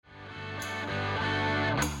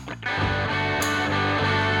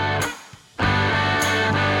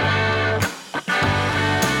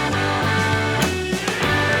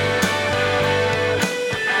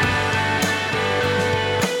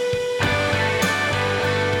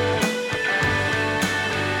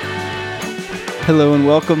Hello and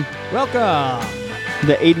welcome. Welcome.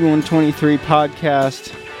 The 8123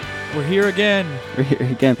 podcast. We're here again. We're here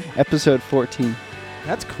again. Episode 14.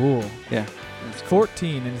 That's cool. Yeah. It's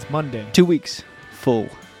 14 and it's Monday. 2 weeks full.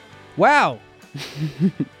 Wow.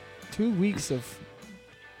 2 weeks of...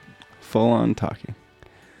 Full on talking.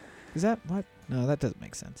 Is that what? No, that doesn't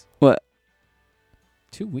make sense. What?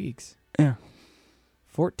 2 weeks? Yeah.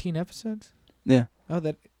 14 episodes? Yeah. Oh,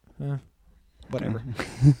 that... whatever.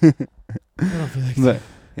 I don't feel like But,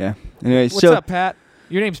 yeah. Anyway, What's up, Pat?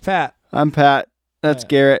 Your name's Pat. I'm Pat. That's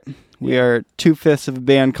Garrett. We are 2/5 of a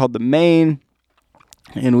band called The Main,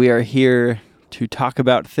 and we are here to talk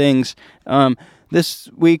about things. This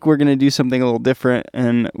week we're going to do something a little different,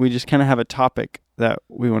 and we just kind of have a topic that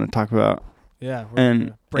we want to talk about. Yeah, we're going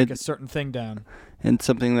to break a certain thing down. And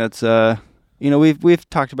something that's, we've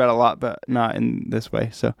talked about a lot, but not in this way.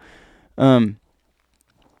 So, and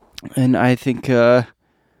I think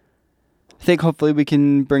hopefully we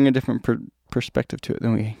can bring a different perspective to it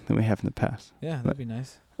than we have in the past. Yeah, that'd be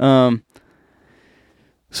nice. So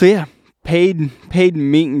yeah, paid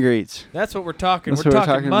meet and greets. That's what we're talking. We're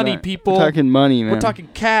talking money, about. people. We're talking money, man. We're talking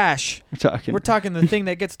cash. We're talking the thing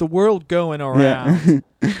that gets the world going around.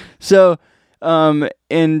 Yeah. So,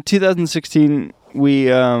 in 2016, we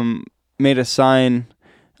made a sign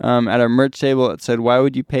at our merch table that said, "Why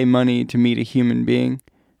would you pay money to meet a human being?"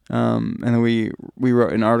 And then we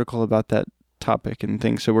wrote an article about that topic and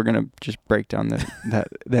things. So we're gonna just break down that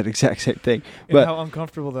exact same thing. But how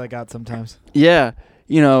uncomfortable that got sometimes. Yeah,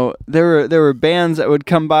 there were bands that would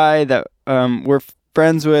come by that we're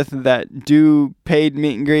friends with that do paid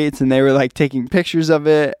meet and greets, and they were like taking pictures of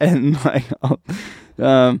it, and like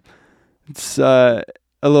it's a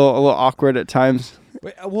little awkward at times.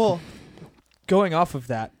 Well, going off of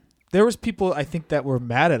that, there was people I think that were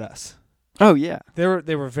mad at us. Oh yeah, they were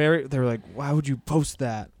like, why would you post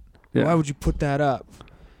that? Yeah. Why would you put that up?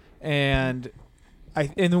 And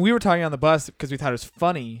we were talking on the bus because we thought it was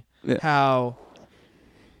funny how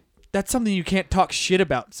that's something you can't talk shit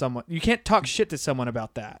about someone. You can't talk shit to someone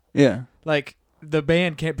about that. Yeah. Like the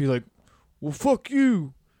band can't be like, well, fuck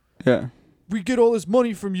you. Yeah. We get all this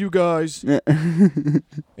money from you guys. Yeah. And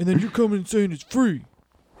then you come in saying it's free.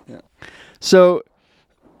 Yeah. So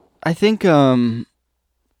I think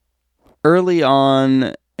early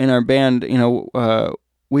on in our band,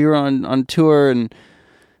 we were on tour, and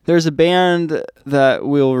there's a band that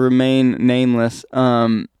will remain nameless.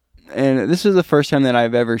 And this is the first time that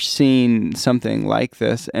I've ever seen something like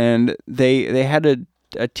this. And they had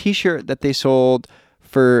a T-shirt that they sold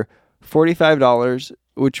for $45,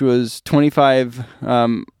 which was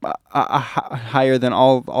 $25 higher than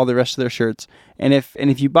all the rest of their shirts. And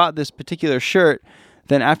if you bought this particular shirt,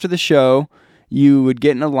 then after the show, you would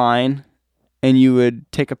get in a line and you would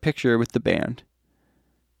take a picture with the band,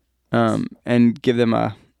 and give them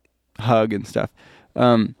a hug and stuff.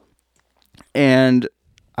 And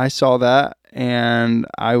I saw that and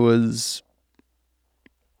I was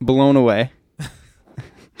blown away.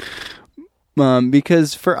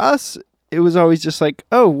 Because for us, it was always just like,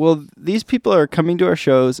 oh, well, these people are coming to our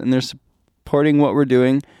shows and they're supporting what we're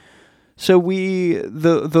doing. So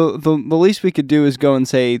the least we could do is go and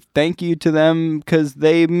say thank you to them because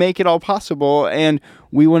they make it all possible, and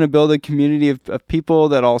we want to build a community of people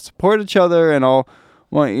that all support each other and all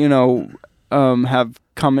want have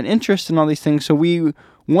common interests and all these things. So we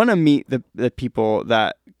want to meet the people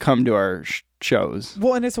that come to our shows.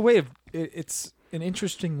 Well, and it's an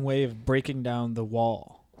interesting way of breaking down the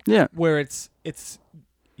wall. Yeah, where it's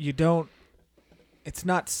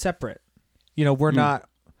not separate. We're not.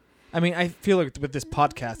 I mean, I feel like with this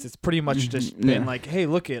podcast, it's pretty much just been like, hey,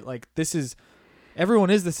 look at everyone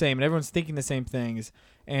is the same and everyone's thinking the same things.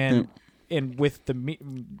 And with the meet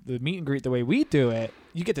and greet, the way we do it,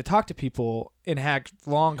 you get to talk to people and have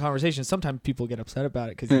long conversations. Sometimes people get upset about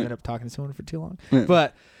it because you end up talking to someone for too long. Yeah.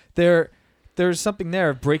 But there's something there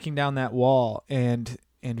of breaking down that wall and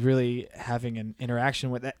really having an interaction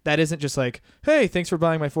with that. That isn't just like, hey, thanks for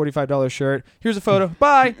buying my $45 shirt. Here's a photo.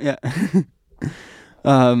 Bye. Yeah.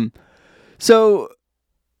 So,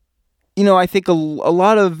 I think a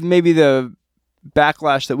lot of maybe the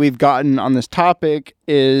backlash that we've gotten on this topic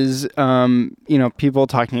is, people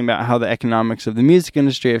talking about how the economics of the music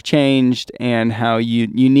industry have changed and how you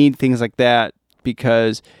need things like that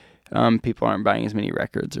because people aren't buying as many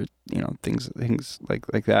records or, things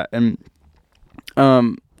like that. And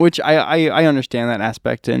which I understand that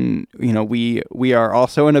aspect, and we are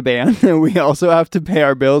also in a band and we also have to pay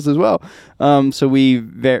our bills as well. So we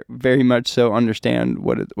very much so understand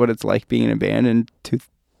what it's like being in a band in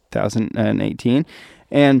 2018,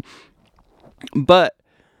 but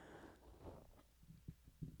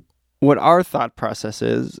what our thought process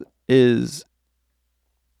is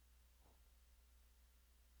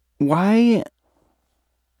why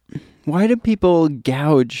do people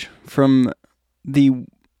gouge from the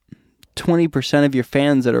 20% of your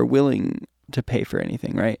fans that are willing to pay for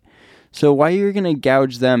anything, right? So why you're going to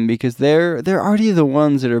gouge them? Because they're already the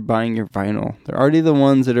ones that are buying your vinyl. They're already the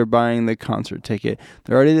ones that are buying the concert ticket.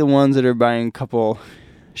 They're already the ones that are buying a couple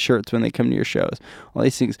shirts when they come to your shows. All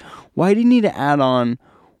these things. Why do you need to add on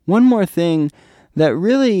one more thing that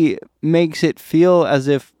really makes it feel as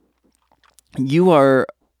if you are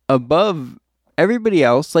above everybody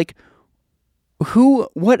else? Like,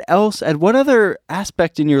 what else, at what other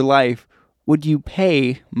aspect in your life would you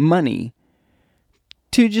pay money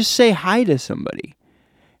to just say hi to somebody?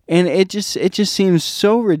 And it just seems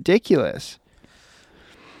so ridiculous.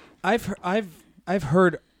 I've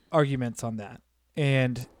heard arguments on that,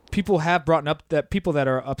 and people have brought up that people that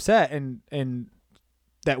are upset and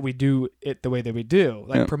that we do it the way that we do,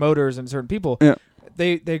 like promoters and certain people,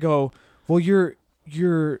 they go, well, you're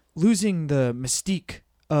losing the mystique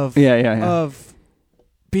of of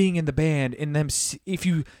being in the band, and them. If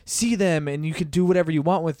you see them and you can do whatever you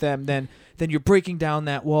want with them, then you're breaking down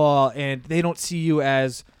that wall, and they don't see you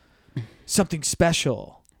as something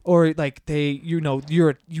special, or like they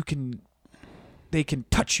can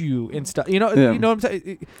touch you and stuff. You know what I'm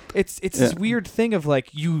saying? It's this weird thing of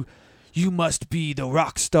like you must be the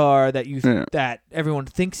rock star that that everyone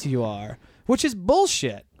thinks you are, which is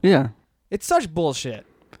bullshit. Yeah. It's such bullshit.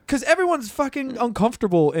 Because everyone's fucking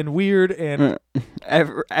uncomfortable and weird, and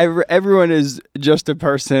everyone is just a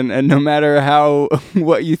person, and no matter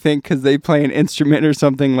what you think, because they play an instrument or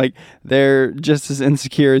something, like they're just as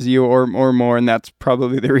insecure as you or more, and that's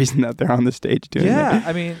probably the reason that they're on the stage doing it. Yeah,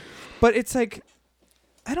 I mean, but it's like,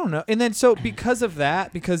 I don't know. And then so because of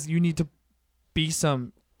that, because you need to be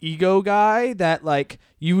some ego guy that like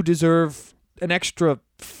you deserve an extra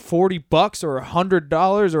 $40 or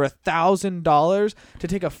 $100 or $1,000 to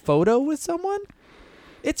take a photo with someone,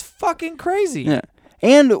 it's fucking crazy. Yeah,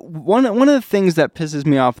 and one of the things that pisses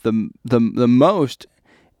me off the most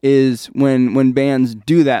is when bands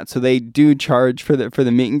do that. So they do charge for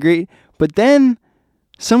the meet and greet, but then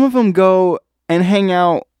some of them go and hang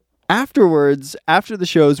out afterwards after the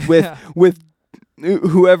shows with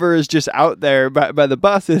whoever is just out there by the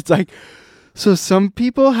bus. It's like, so some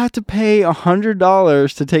people have to pay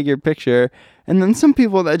 $100 to take your picture, and then some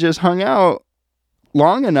people that just hung out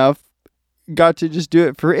long enough got to just do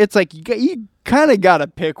it for. It's like you kind of got to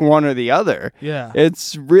pick one or the other. Yeah,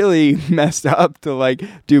 it's really messed up to like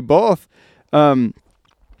do both. And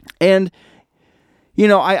you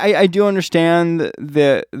know, I do understand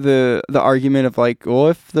the argument of like, well,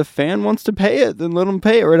 if the fan wants to pay it, then let them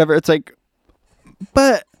pay it or whatever. It's like,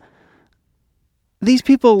 but these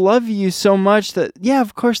people love you so much that, yeah,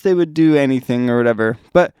 of course they would do anything or whatever.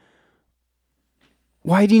 But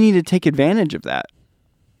why do you need to take advantage of that?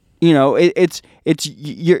 You know,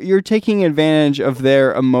 you're taking advantage of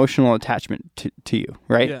their emotional attachment to you,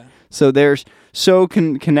 right? Yeah. So they're so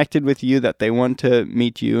connected with you that they want to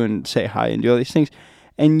meet you and say hi and do all these things.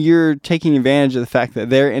 And you're taking advantage of the fact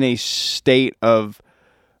that they're in a state of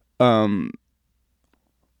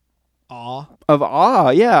awe,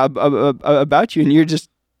 yeah, about you, and you're just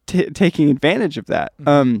taking advantage of that,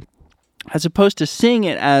 as opposed to seeing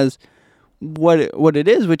it as what it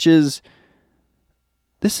is, which is,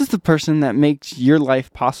 this is the person that makes your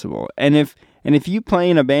life possible. And if you play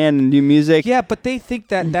in a band and do music, yeah, but they think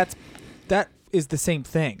that is the same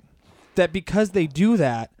thing, that because they do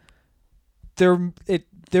that,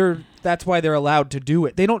 that's why they're allowed to do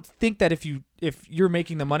it. They don't think that if you're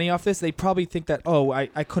making the money off this, they probably think that, oh,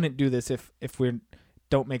 I couldn't do this if we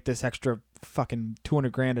don't make this extra fucking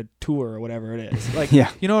 $200,000 a tour or whatever it is. Like,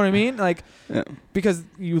 yeah. You know what I mean? Like, because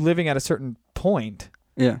you living at a certain point,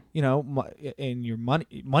 yeah, you know, in your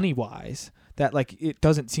money wise, that like it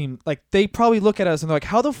doesn't seem like, they probably look at us and they're like,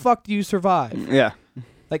 how the fuck do you survive? Yeah.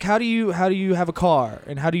 Like, how do you have a car,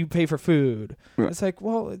 and how do you pay for food? Right. It's like,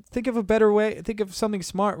 well, think of a better way. Think of something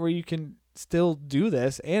smart where you can still do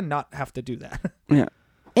this and not have to do that. Yeah.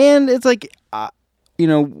 And it's like, you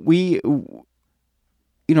know,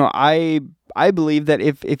 I believe that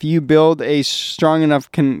if you build a strong enough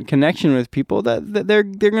connection with people, that they're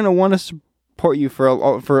going to want to support you for a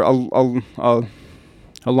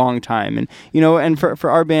long time. And, you know, and for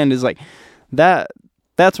our band is like that.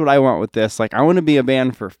 That's what I want with this. Like, I want to be a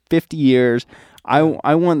band for 50 years. I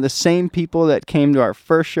want the same people that came to our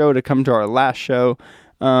first show to come to our last show.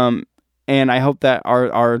 And I hope that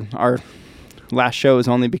our last show is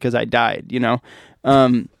only because I died, you know?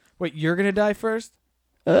 Wait, you're going to die first?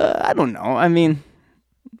 I don't know. I mean,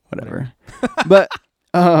 whatever. But,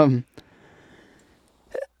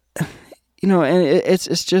 and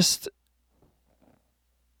it's just,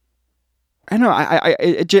 I don't know,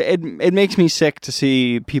 it makes me sick to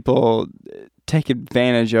see people take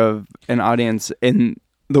advantage of an audience in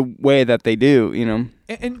the way that they do,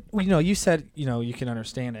 And you said, you can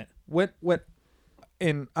understand it. What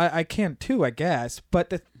and I can too, I guess, but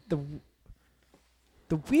the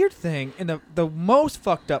weird thing and the most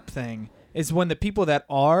fucked up thing is when the people that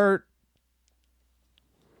are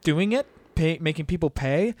doing it, making people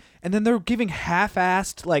pay, and then they're giving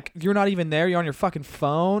half-assed, like, you're not even there, you're on your fucking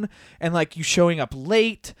phone, and like you showing up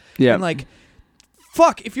late, and like,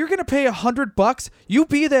 fuck, if you're gonna pay $100, you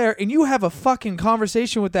be there and you have a fucking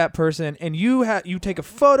conversation with that person, and you take a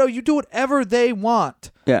photo, you do whatever they want.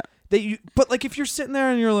 Yeah. But like if you're sitting there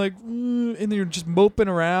and you're like, and then you're just moping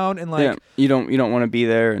around and like, you don't want to be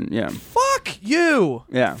there, and fuck you.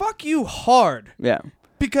 Yeah. Fuck you hard. Yeah.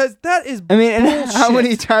 Because that is bullshit. And how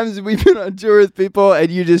many times have we been on tour with people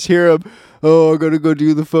and you just hear them, I gotta go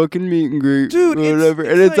do the fucking meet and greet, dude, whatever,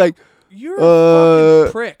 and it's like you're a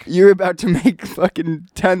fucking prick. You're about to make fucking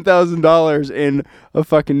 $10,000 in a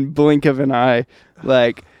fucking blink of an eye,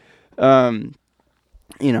 like, I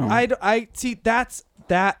see that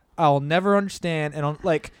I'll never understand, and I'm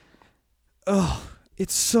like,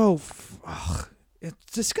 it's so, it's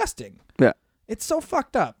disgusting. Yeah, it's so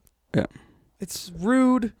fucked up. Yeah. It's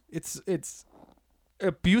rude. It's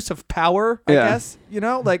abuse of power, I guess.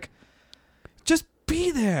 Like, just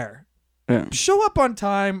be there. Yeah. Show up on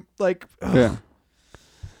time. Like, yeah.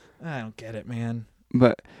 I don't get it, man.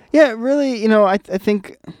 But yeah, really, I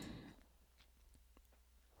think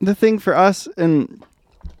the thing for us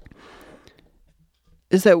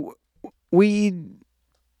is that we,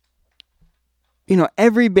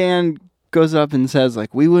 every band goes up and says,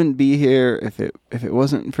 like, we wouldn't be here if it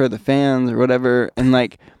wasn't for the fans or whatever, and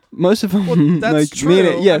like most of them that's like true. mean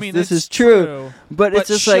it. Yes, this is true. But it's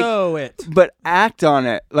just show like, it. But act on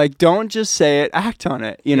it. Like, don't just say it. Act on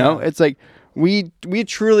it. It's like we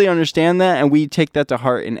truly understand that, and we take that to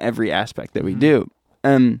heart in every aspect that we do.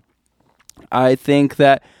 I think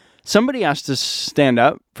that somebody has to stand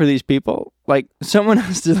up for these people. Like, someone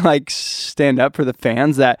has to like stand up for the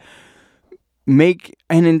fans that make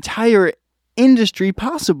an entire industry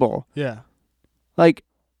possible. Yeah. Like,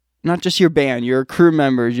 not just your band, your crew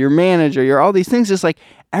members, your manager, your all these things. It's like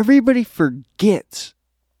everybody forgets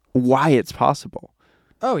why it's possible.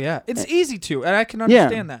 Oh yeah, it's easy to, and I can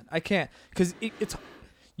understand that. I can't, because it's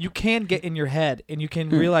you can get in your head, and you can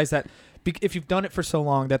realize that if you've done it for so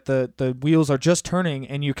long that the wheels are just turning,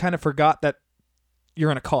 and you kind of forgot that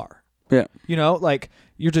you're in a car. Yeah. Like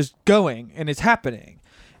you're just going, and it's happening,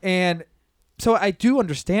 and so I do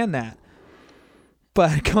understand that.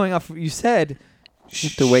 But going off what you said, you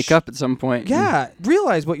have to wake up at some point. Yeah,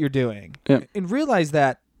 realize what you're doing, and realize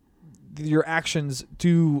that your actions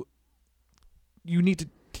do. You need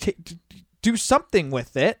to do something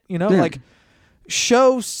with it, like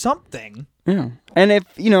show something. Yeah, and if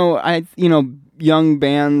young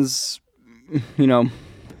bands,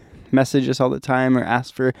 message us all the time or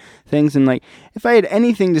ask for things, and like if I had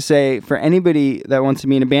anything to say for anybody that wants to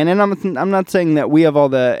be in a band, and I'm not saying that we have all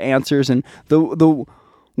the answers, and the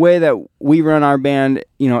way that we run our band,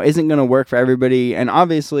 isn't going to work for everybody, and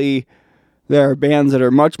obviously there are bands that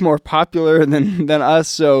are much more popular than us,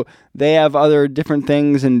 so they have other different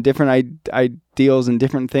things and different ideals and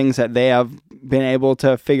different things that they have been able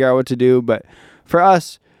to figure out what to do. But for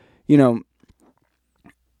us, we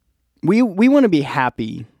want to be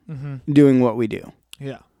happy doing what we do.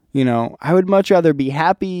 Yeah. I would much rather be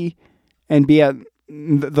happy and be at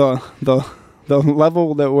the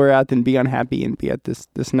level that we're at than be unhappy and be at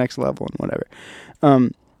this next level and whatever.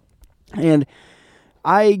 And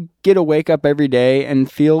I get to wake up every day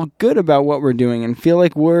and feel good about what we're doing and feel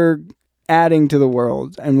like we're adding to the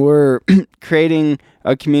world and we're creating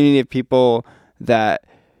a community of people that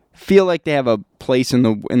feel like they have a place in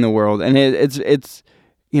the world. And it's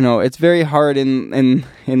very hard in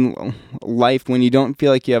life when you don't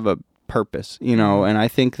feel like you have a purpose, and I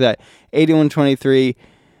think that 8123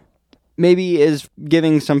 maybe is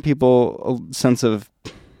giving some people a sense of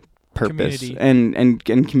purpose community.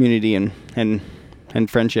 and community and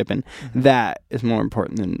friendship, and that is more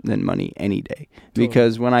important than money any day. Totally.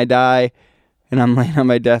 Because when I die and I'm laying on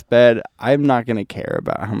my deathbed, I'm not going to care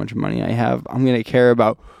about how much money I have. I'm going to care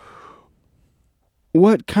about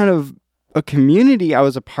what kind of a community I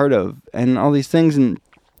was a part of and all these things. And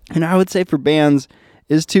I would say for bands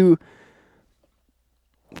is to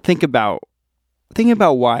think about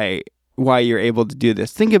why you're able to do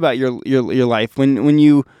this. Think about your life when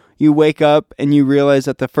you you wake up and you realize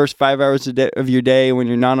that the first 5 hours of your day when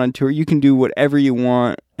you're not on tour, you can do whatever you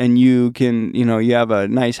want, and you can, you have a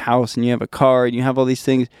nice house and you have a car and you have all these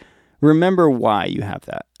things. Remember why you have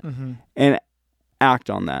that and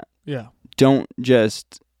act on that. Yeah. Don't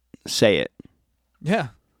just say it. Yeah,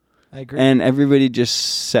 I agree. And everybody just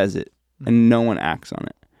says it and no one acts on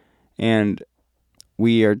it. And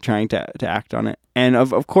we are trying to act on it. And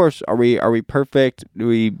of course, are we perfect? Do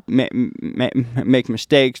we make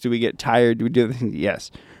mistakes? Do we get tired? Do we do the things?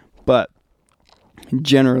 Yes. But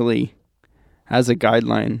generally, as a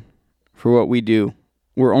guideline for what we do,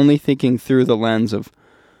 we're only thinking through the lens of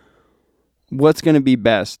what's going to be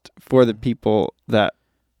best for the people that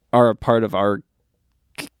are a part of our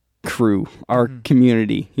crew, our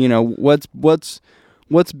community. What's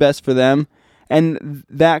best for them, and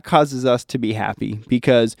that causes us to be happy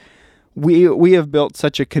because we have built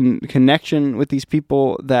such a connection with these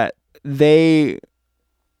people that they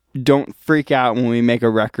don't freak out when we make a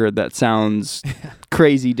record that sounds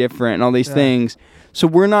crazy different and all these things. So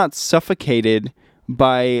we're not suffocated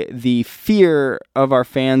by the fear of our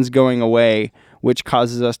fans going away, which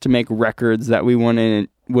causes us to make records that we wouldn't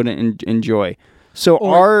enjoy. So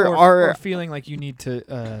or feeling like you need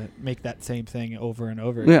to make that same thing over and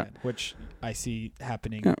over again, which I see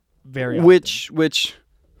happening very often. Which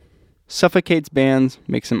suffocates bands,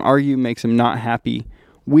 makes them argue, makes them not happy.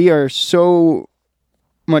 We are so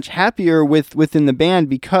much happier within the band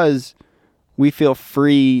because we feel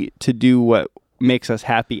free to do what makes us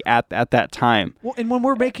happy at that time. Well, and when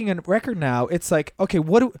we're making a record now, it's like, okay,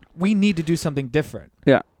 we need to do something different.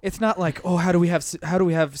 Yeah. It's not like, oh, how do we have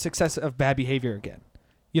success of Bad Behavior again?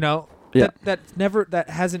 That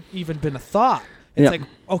hasn't even been a thought. It's like,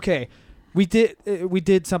 okay, we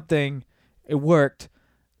did something, it worked.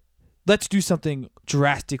 Let's do something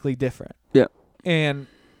drastically different. Yeah. And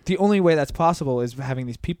the only way that's possible is having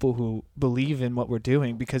these people who believe in what we're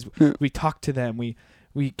doing because we talk to them, we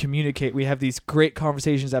communicate, we have these great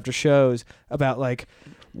conversations after shows about like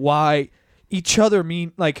why each other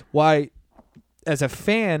why as a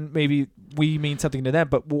fan maybe we mean something to them,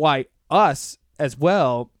 but why us as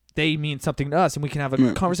well, they mean something to us, and we can have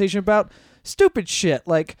a conversation about stupid shit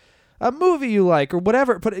like a movie you like or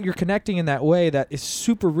whatever, but you're connecting in that way that is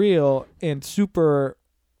super real and super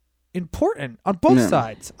important on both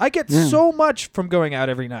sides. I get so much from going out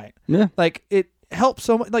every night. Yeah. Like it helps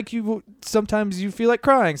so much. Like sometimes you feel like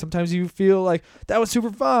crying. Sometimes you feel like that was super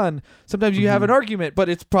fun. Sometimes you have an argument, but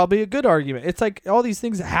it's probably a good argument. It's like all these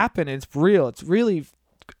things happen. And it's real. It's really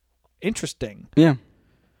interesting. Yeah.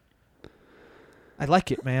 I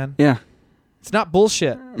like it, man. Yeah. It's not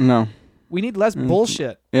bullshit. No. We need less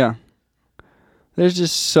bullshit. Yeah. There's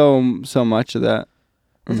just so much of that.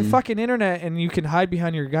 There's a fucking internet, and you can hide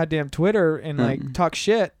behind your goddamn Twitter and like talk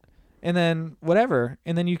shit, and then whatever,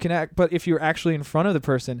 and then you can act. But if you're actually in front of the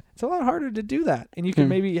person, it's a lot harder to do that, and you can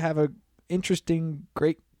maybe have a interesting,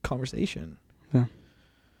 great conversation. Yeah,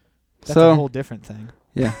 that's a whole different thing.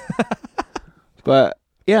 Yeah, but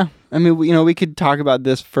yeah, I mean, we could talk about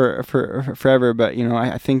this for forever, but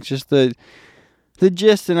I think just the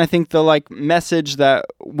gist, and I think the like message that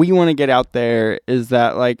we want to get out there is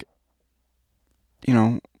that like,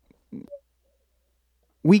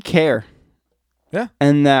 we care. Yeah.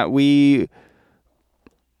 And that we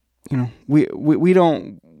don't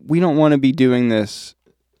want to be doing this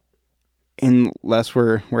unless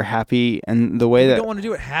we're happy, and the way we that don't want to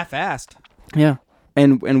do it half-assed. Yeah.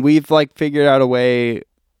 And we've like figured out a way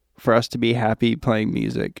for us to be happy playing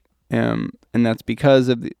music. And that's because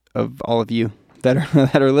of all of you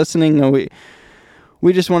that are listening.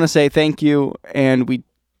 We just want to say thank you, and we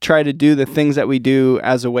try to do the things that we do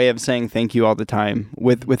as a way of saying thank you all the time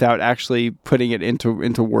without actually putting it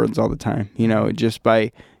into words all the time, just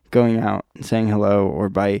by going out and saying hello, or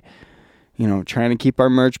by, trying to keep our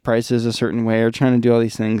merch prices a certain way, or trying to do all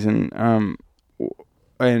these things. And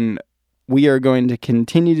we are going to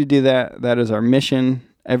continue to do that. That is our mission.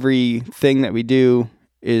 Everything that we do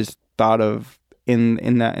is thought of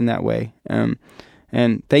in that way.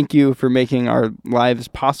 And thank you for making our lives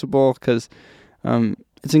possible, because,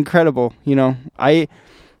 it's incredible. I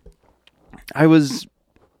was,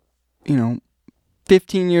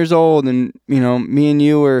 15 years old, and, me and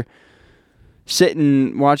you were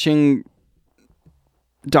sitting watching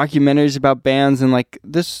documentaries about bands, and like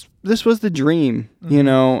this was the dream,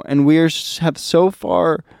 and we have so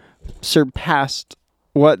far surpassed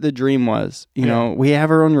what the dream was. We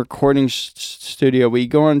have our own recording studio. We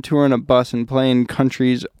go on tour on a bus and play in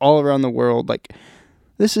countries all around the world. Like,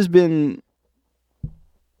 this has been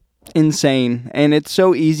insane, and it's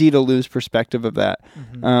so easy to lose perspective of that.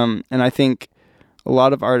 And I think a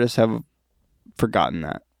lot of artists have forgotten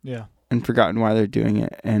that, Yeah. and forgotten why they're doing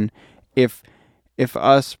it. And if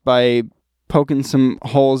us, by poking some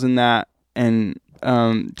holes in that and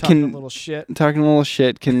Talking a little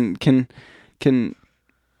shit. can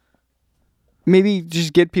maybe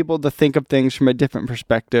just get people to think of things from a different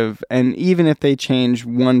perspective, and even if they change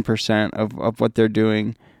 1% of what they're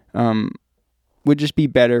doing, would just be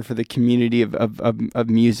better for the community of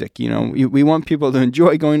music. You know, we want people to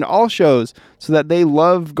enjoy going to all shows so that they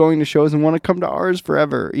love going to shows and want to come to ours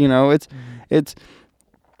forever. You know, it's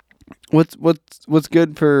what's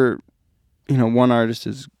good for, you know, one artist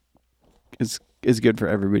is good for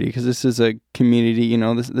everybody, because this is a community. You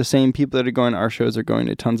know, the same people that are going to our shows are going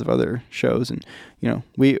to tons of other shows, and you know,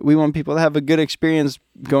 we want people to have a good experience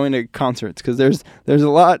going to concerts, because there's a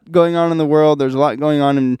lot going on in the world. There's a lot going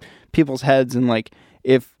on in people's heads, and like,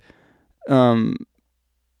 if going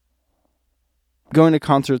to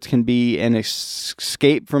concerts can be an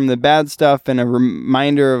escape from the bad stuff and a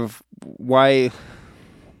reminder of why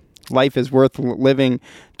life is worth living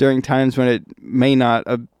during times when it may not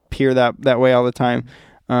appear that way all the time,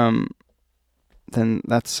 then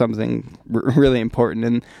that's something really important.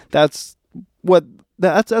 And that's what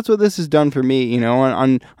this has done for me. You know,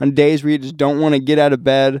 on days where you just don't want to get out of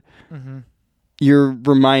bed, you're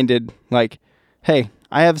reminded, like, hey,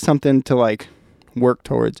 I have something to like work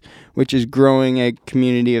towards, which is growing a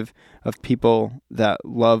community of people that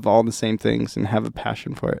love all the same things and have a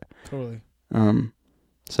passion for it. Totally.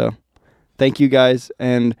 So thank you guys,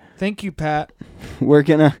 and thank you, Pat. We're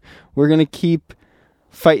gonna keep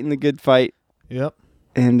fighting the good fight. Yep.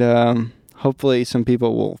 And hopefully some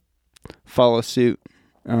people will follow suit.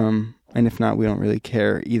 And if not, we don't really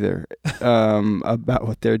care either about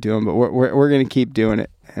what they're doing. But we're gonna keep doing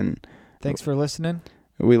it. And thanks for listening.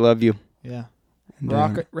 We love you. Yeah. And,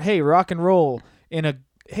 rock and roll in a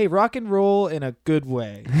good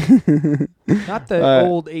way. Not the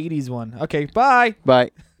old 80s one. Okay, bye.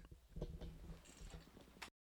 Bye.